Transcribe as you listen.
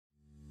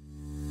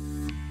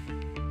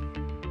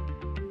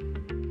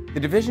The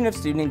Division of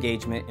Student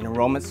Engagement and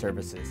Enrollment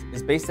Services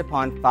is based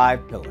upon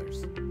 5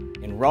 pillars: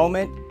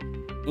 enrollment,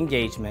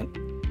 engagement,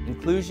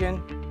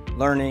 inclusion,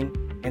 learning,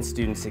 and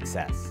student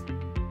success.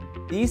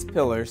 These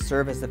pillars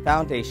serve as the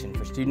foundation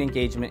for Student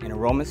Engagement and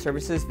Enrollment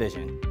Services'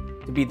 vision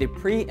to be the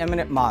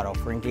preeminent model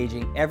for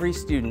engaging every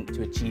student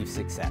to achieve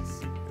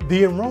success.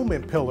 The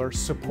enrollment pillar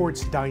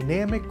supports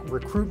dynamic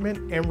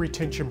recruitment and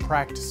retention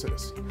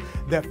practices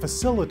that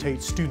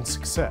facilitate student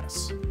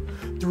success.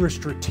 Through a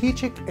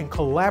strategic and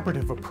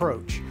collaborative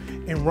approach,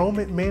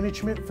 enrollment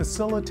management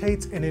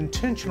facilitates an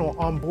intentional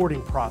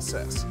onboarding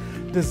process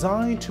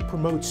designed to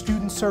promote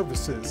student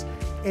services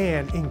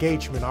and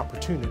engagement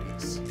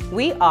opportunities.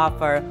 We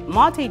offer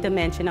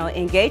multidimensional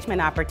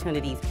engagement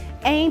opportunities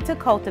aimed to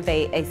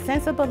cultivate a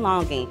sense of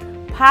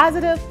belonging,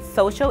 positive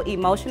social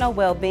emotional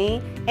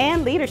well-being,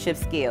 and leadership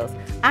skills.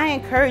 I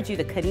encourage you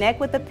to connect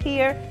with a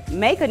peer,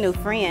 make a new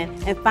friend,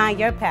 and find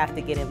your path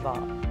to get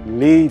involved.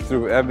 Lead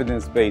through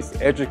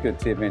evidence-based,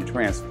 educative, and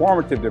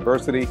transformative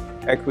diversity,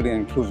 equity,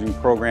 and inclusion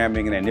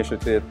programming and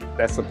initiatives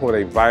that support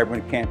a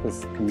vibrant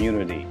campus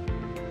community.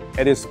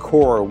 At its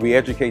core, we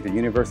educate the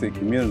university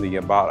community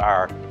about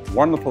our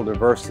wonderful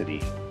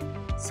diversity,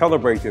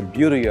 celebrate the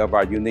beauty of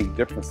our unique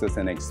differences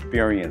and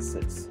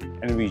experiences,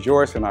 and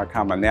rejoice in our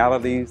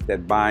commonalities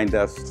that bind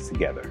us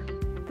together.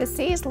 The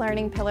C's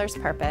Learning Pillar's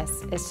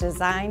purpose is to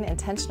design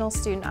intentional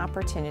student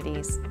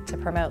opportunities to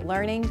promote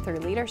learning through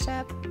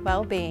leadership,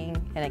 well-being,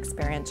 and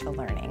experiential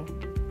learning.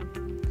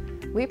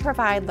 We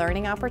provide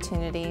learning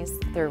opportunities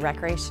through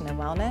recreation and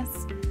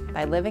wellness,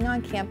 by living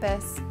on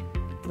campus,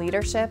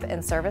 leadership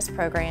and service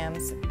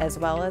programs, as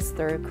well as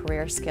through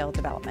career skill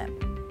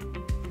development.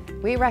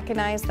 We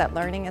recognize that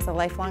learning is a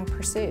lifelong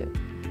pursuit.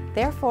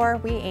 Therefore,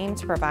 we aim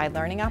to provide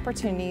learning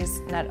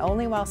opportunities not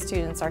only while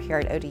students are here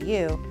at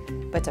ODU,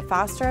 but to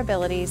foster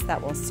abilities that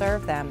will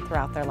serve them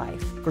throughout their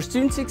life. For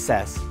student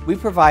success, we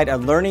provide a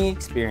learning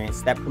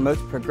experience that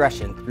promotes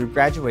progression through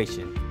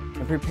graduation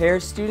and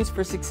prepares students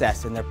for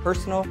success in their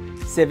personal,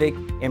 civic,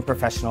 and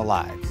professional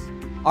lives.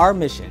 Our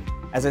mission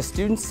as a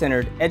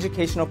student-centered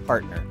educational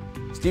partner,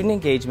 Student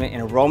Engagement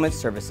and Enrollment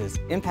Services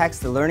impacts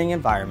the learning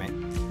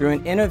environment through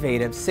an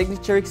innovative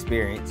signature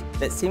experience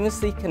that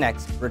seamlessly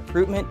connects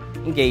recruitment,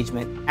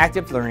 engagement,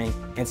 active learning,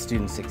 and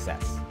student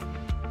success.